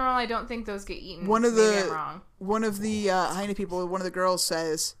 in general, I don't think those get eaten. One of Maybe I'm wrong. One of the hyena people, one of the girls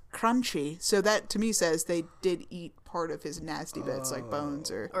says, crunchy. So that, to me, says they did eat part of his nasty bits, like bones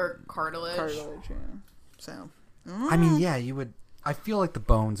or cartilage. Yeah. So... I mean, you would... I feel like the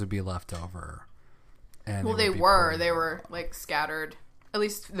bones would be left over. And well, they were like scattered. At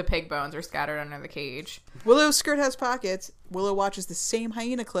least the pig bones are scattered under the cage. Willow's skirt has pockets. Willow watches the same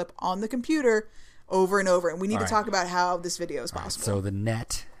hyena clip on the computer over and over. And we need to talk about how this video is possible. So the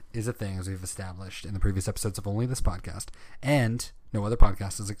net is a thing, as we've established in the previous episodes of only this podcast. And no other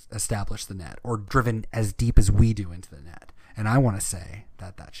podcast has established the net or driven as deep as we do into the net. And I want to say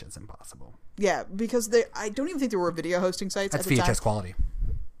that shit's impossible. Yeah, because I don't even think there were video hosting sites That's at the time. VHS quality.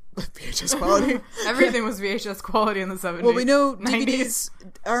 VHS quality. Everything was VHS quality in the 70s. Well, we know 90s. DVDs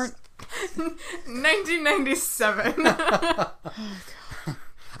aren't... 1997. Oh,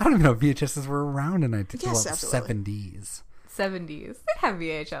 I don't even know if VHSs were around in the 70s. 70s. They'd have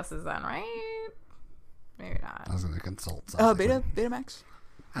VHSs then, right? Maybe not. I was going to consult something. Betamax?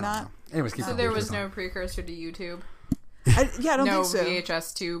 I don't know. Anyways, keep so there was no precursor to YouTube? I don't think so. No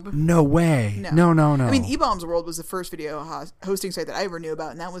VHS tube? No way. No. I mean, eBaum's World was the first video hosting site that I ever knew about,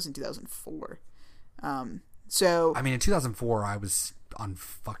 and that was in 2004. So I mean, in 2004, I was on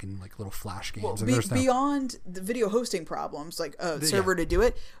fucking like little Flash games. Well, beyond the video hosting problems, like a server to do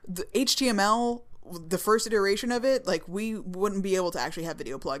it, the HTML, the first iteration of it, like we wouldn't be able to actually have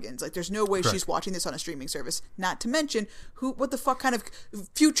video plugins. Like there's no way she's watching this on a streaming service. Not to mention, what the fuck kind of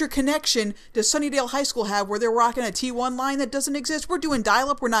future connection does Sunnydale High School have where they're rocking a T1 line that doesn't exist? We're doing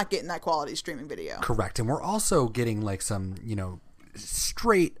dial-up. We're not getting that quality streaming video. Correct. And we're also getting like some,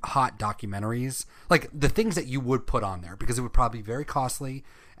 straight hot documentaries, like the things that you would put on there, because it would probably be very costly,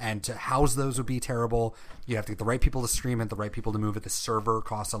 and to house those would be terrible. You have to get the right people to stream it, the right people to move it. The server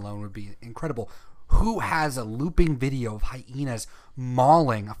cost alone would be incredible. Who has a looping video of hyenas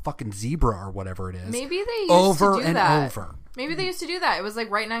mauling a fucking zebra or whatever it is? Maybe they used over to do and that. over. Maybe they used to do that. It was like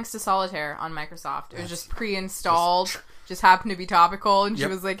right next to Solitaire on Microsoft. It was just pre-installed. Just happened to be topical, and she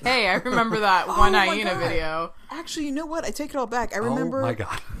was like, "Hey, I remember that one hyena video." Actually, you know what? I take it all back. I remember my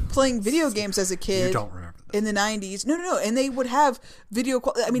God. playing video games as a kid. You don't remember in the 90s. No. And they would have video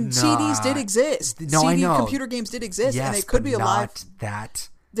quality. I mean, CDs did exist. No, CD I know. computer games did exist, Yes, and it could but be a live. not that.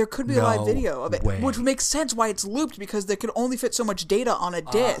 There could be a live video of it, way. which makes sense why it's looped, because they could only fit so much data on a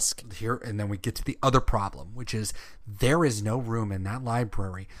disc. Here, and then we get to the other problem, which is there is no room in that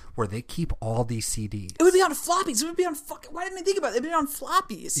library where they keep all these CDs. It would be on floppies. It would be on fucking. Why didn't I think about it? It'd be on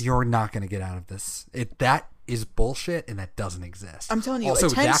floppies. You're not going to get out of this. That is bullshit, and that doesn't exist. I'm telling you, also,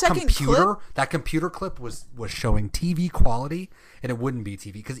 a 10-second clip. That computer clip was showing TV quality, and it wouldn't be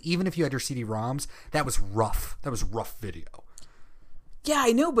TV, because even if you had your CD-ROMs, that was rough. That was rough video. Yeah,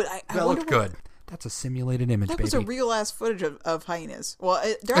 I know, but that looked good. That's a simulated image, that baby. was a real ass footage of hyenas. Well,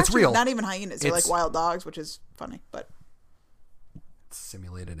 they're It's actually real. not even hyenas. They're like wild dogs, which is funny, but it's a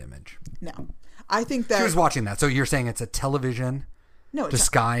simulated image. No, I think that she was watching that. So you're saying it's a television? No, it's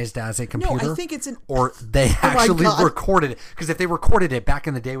disguised as a computer. No, I think it's an. Or they actually recorded it, because if they recorded it back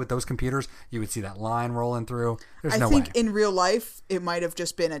in the day with those computers, you would see that line rolling through. There's no way. I think in real life it might have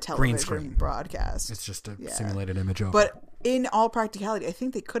just been a television broadcast. It's just a simulated image of. But in all practicality, I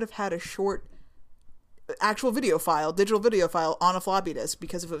think they could have had a short actual video file, digital video file on a floppy disk,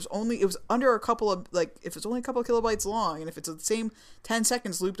 because if it was under a couple of if it's only a couple of kilobytes long, and if it's the same 10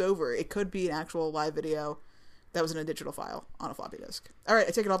 seconds looped over, it could be an actual live video that was in a digital file on a floppy disk. All right,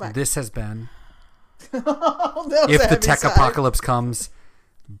 I take it all back. This has been if the tech apocalypse comes,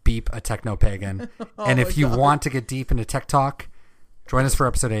 beep a techno pagan. And if you want to get deep into tech talk, join us for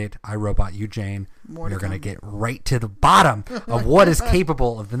episode 8, I, Robot, You, Jane. We're going to get right to the bottom of what is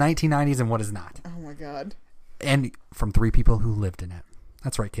capable of the 1990s and what is not. Oh my God. And from 3 people who lived in it.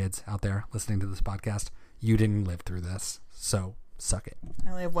 That's right, kids out there listening to this podcast. You didn't live through this, so suck it. I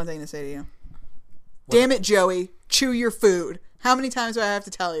only have one thing to say to you. Damn it, Joey. Chew your food. How many times do I have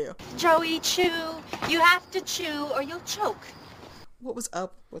to tell you? Joey, chew. You have to chew or you'll choke. What was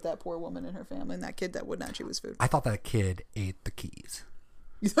up with that poor woman and her family and that kid that would not chew his food? I thought that kid ate the keys.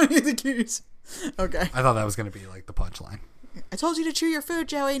 You thought he ate the keys? Okay. I thought that was going to be like the punchline. I told you to chew your food,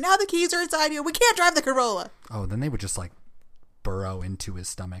 Joey. Now the keys are inside you. We can't drive the Corolla. Oh, then they would just like burrow into his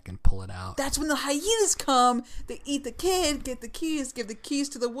stomach and pull it out. That's when the hyenas come. They eat the kid, get the keys, give the keys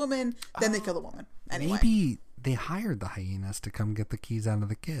to the woman, then they kill the woman. Anyway. Maybe they hired the hyenas to come get the keys out of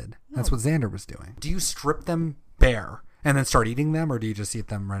the kid. That's what Xander was doing. Do you strip them bare and then start eating them, or do you just eat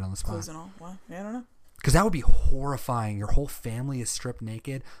them right on the spot? Clothes and all. Well, yeah, I don't know. Because that would be horrifying. Your whole family is stripped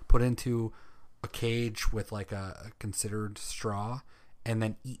naked, put into a cage with like a considered straw, and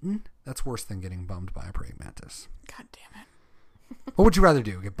then eaten. That's worse than getting bummed by a praying mantis. God damn it. What would you rather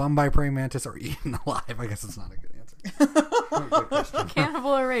do? Get bummed by a praying mantis or eaten alive? I guess it's not a good answer. Good question.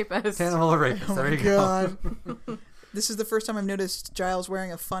 Cannibal or rapist? Cannibal or rapist. Oh there you God. go. This is the first time I've noticed Giles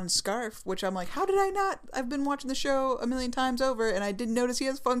wearing a fun scarf, which I'm like, how did I not? I've been watching the show a million times over, and I didn't notice he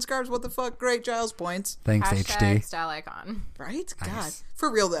has fun scarves. What the fuck? Great, Giles points. Thanks, HD. Style icon. Right? Nice. God.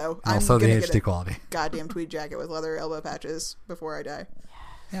 For real, though. Also I'm the gonna HD get a quality. Goddamn tweed jacket with leather elbow patches before I die.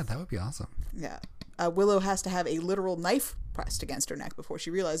 Yeah, that would be awesome. Yeah. Willow has to have a literal knife pressed against her neck before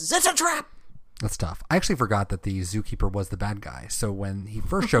she realizes it's a trap. That's tough. I actually forgot that the zookeeper was the bad guy. So when he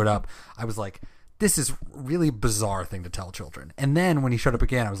first showed up, I was like, this is a really bizarre thing to tell children. And then when he showed up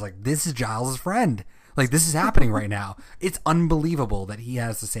again, I was like, this is Giles' friend. Like, this is happening right now. It's unbelievable that he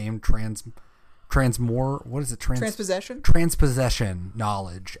has the same transpossession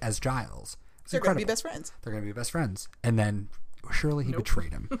knowledge as Giles. It's They're going to be incredible. best friends. They're going to be best friends. And then surely he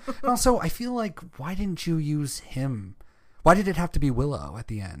betrayed him. And also, I feel like, why didn't you use him? Why did it have to be Willow at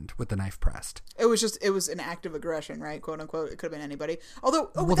the end with the knife pressed? It was an act of aggression, right? Quote unquote. It could have been anybody.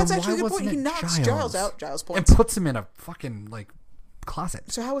 Although, Well, that's then actually a why good point. wasn't He it knocks Giles out. Giles points. And puts him in a fucking, like,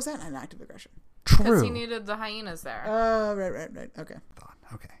 closet. So how was that an act of aggression? Because True. he needed the hyenas there. Right. Okay.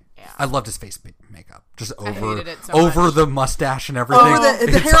 Okay. Yeah. I loved his face makeup. Just I over hated it so over much. the mustache and everything. Over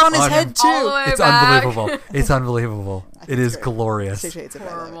the hair on his head, too. All the way It's back. unbelievable. It's unbelievable. It is great. glorious. It's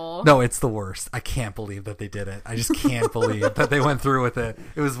Horrible. No, it's the worst. I can't believe that they did it. I just can't believe that they went through with it.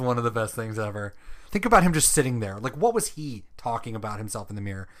 It was one of the best things ever. Think about him just sitting there. Like, what was he talking about himself in the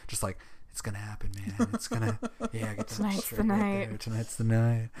mirror? Just like, it's going to happen, man. It's going to, yeah, get that Tonight's straight the right night. there. Tonight's the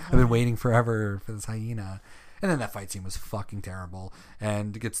night. I've been waiting forever for this hyena. And then that fight scene was fucking terrible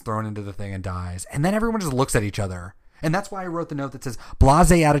and gets thrown into the thing and dies. And then everyone just looks at each other. And that's why I wrote the note that says,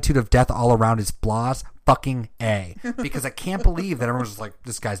 blase attitude of death all around is blase fucking A. Because I can't believe that everyone's just like,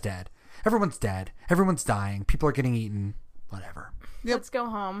 this guy's dead. Everyone's dead. Everyone's dying. People are getting eaten. Whatever. Yep. Let's go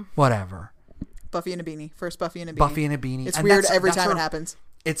home. Whatever. Buffy in a beanie. First Buffy in a beanie. Buffy in a beanie. It's And weird that's- every that's time her- it happens.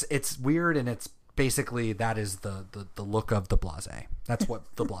 It's weird, and it's basically that is the look of the blase. That's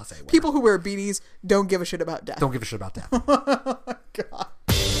what the blase wear. People who wear beanies don't give a shit about death. Don't give a shit about death. God.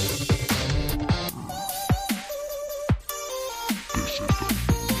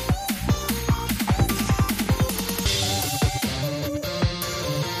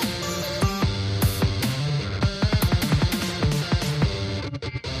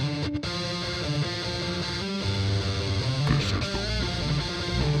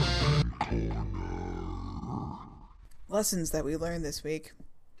 Lessons that we learned this week.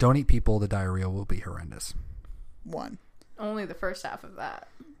 Don't eat people. The diarrhea will be horrendous. 1. Only the first half of that.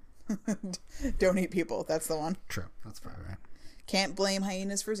 Don't eat people. That's the one. True. That's probably right. Can't blame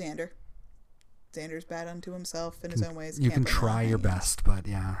hyenas for Xander. Xander's bad unto himself in his own ways. You Can't can blame him try on your hyenas. best, but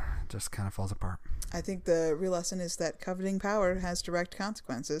yeah, it just kind of falls apart. I think the real lesson is that coveting power has direct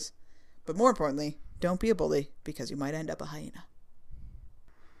consequences. But more importantly, don't be a bully because you might end up a hyena.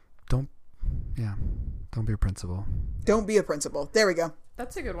 Don't be a principal. Don't be a principal. There we go.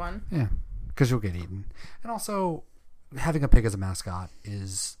 That's a good one. Yeah, because you'll get eaten. And also, having a pig as a mascot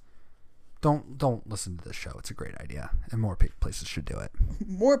is... Don't listen to this show. It's a great idea. And more pig places should do it.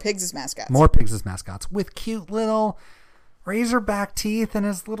 More pigs as mascots. More pigs as mascots with cute little razorback teeth and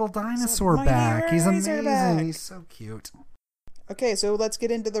his little dinosaur back. He's amazing. Razorback. He's so cute. Okay, so let's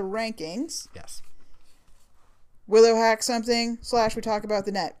get into the rankings. Yes. Willow hacks something, / we talk about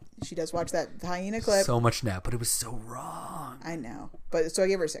the net. She does watch that hyena clip. So much net, but it was so wrong. I know. But so I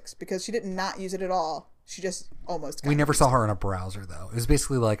gave her a 6 because she did not use it at all. She just almost got We never saw her in a browser, though. It was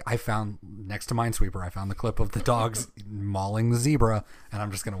basically like, I found, next to Minesweeper, I found the clip of the dogs mauling the zebra, and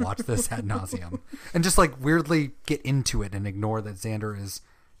I'm just going to watch this ad nauseum. And just like weirdly get into it and ignore that Xander is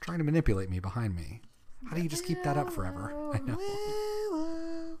trying to manipulate me behind me. How do you just keep that up forever? I know.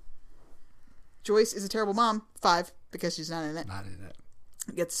 Willow. Joyce is a terrible mom. 5 because she's not in it. Not in it.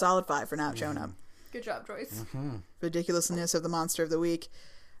 Gets a solid 5 for not showing up. Good job, Joyce. Mm-hmm. Ridiculousness of the monster of the week.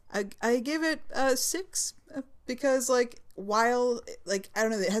 I gave it a 6 because, like, while, like, I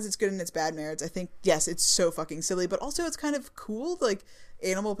don't know, it has its good and its bad merits. I think, yes, it's so fucking silly, but also it's kind of cool. Like,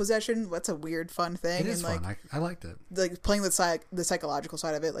 animal possession, that's a weird, fun thing. It is and, like, fun. I liked it. Like, playing with the psychological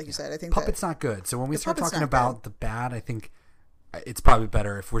side of it, like you said. I think Puppet's not good. So when we The start puppet's talking not about the bad, I think it's probably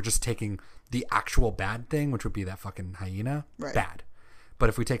better if we're just taking the actual bad thing, which would be that fucking hyena, Right. bad. But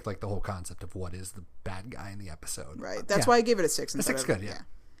if we take, like, the whole concept of what is the bad guy in the episode. Right. That's why I gave it a 6. A 6 good, yeah.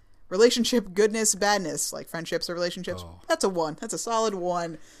 Relationship goodness, badness, like friendships or relationships. That's a 1. That's a solid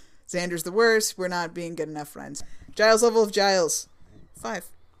 1. Xander's the worst. We're not being good enough friends. Giles level of Giles. 5.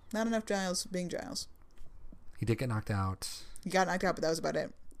 Not enough Giles being Giles. He did get knocked out. He got knocked out, but that was about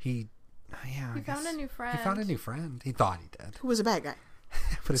it. He found a new friend. He found a new friend. He thought he did. Who was a bad guy.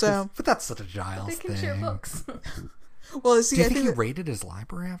 But, but that's such a Giles They can thing. share books. Well, see, do you I think think he raided his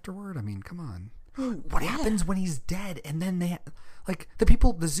library afterward? I mean, come on. What yeah. happens when he's dead? And then like the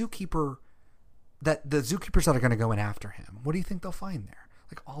zookeepers that are going to go in after him. What do you think they'll find there?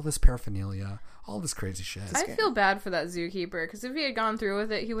 Like all this paraphernalia, all this crazy shit. I feel bad for that zookeeper because if he had gone through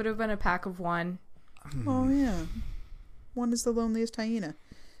with it, he would have been a pack of 1. Oh yeah, 1 is the loneliest hyena.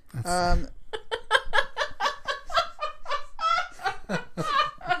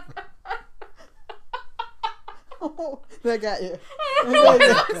 Oh, that got you. I know, it was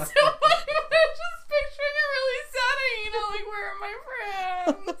so funny. I was just picturing a really sad hyena, like, where are my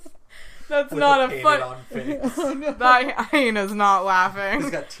friends? That's not a fun. Oh, no. That hyena's not laughing. He's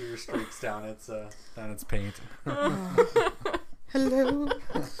got tear streaks down its paint. Hello.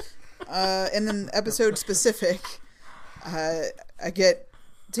 And then episode specific, I get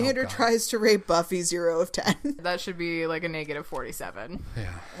Xander tries to rape Buffy 0 of 10. That should be like a negative 47.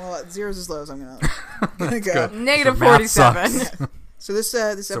 Yeah. Well, 0's as low as I'm gonna go. Negative So math 47. sucks. So this So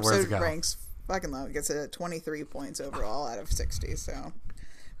where's it episode go? ranks fucking low. It gets a 23 points overall out of 60. So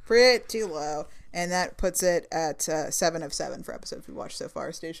pretty low, and that puts it at 7 of 7 for episodes we watched so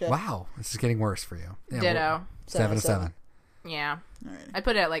far. Stacia. Wow, this is getting worse for you. Yeah, Ditto. 7 of 7. Yeah. All right. I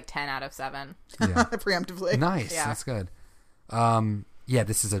put it at like 10 out of 7. Yeah. Preemptively. Nice. Yeah. That's good. Yeah,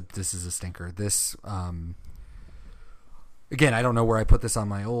 this is a stinker. This again, I don't know where I put this on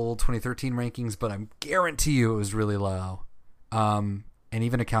my old 2013 rankings, but I guarantee you it was really low. And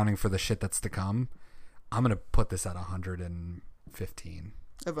even accounting for the shit that's to come, I'm gonna put this at 115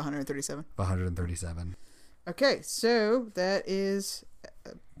 of 137. 137. Okay, so that is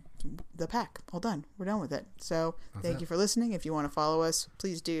the pack. All done. We're done with it. So thank you for listening. If you want to follow us,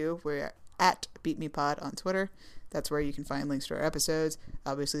 please do. We're at BeatMePod on Twitter. That's where you can find links to our episodes.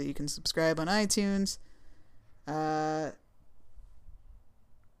 Obviously, you can subscribe on iTunes. You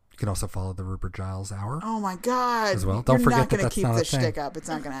can also follow the Rupert Giles Hour. Oh my God! As well. You're Don't forget not going to that's keep not a this thing. shtick up. It's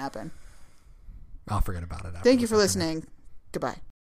not going to happen. I'll forget about it. After Thank you this for afternoon. listening. Goodbye.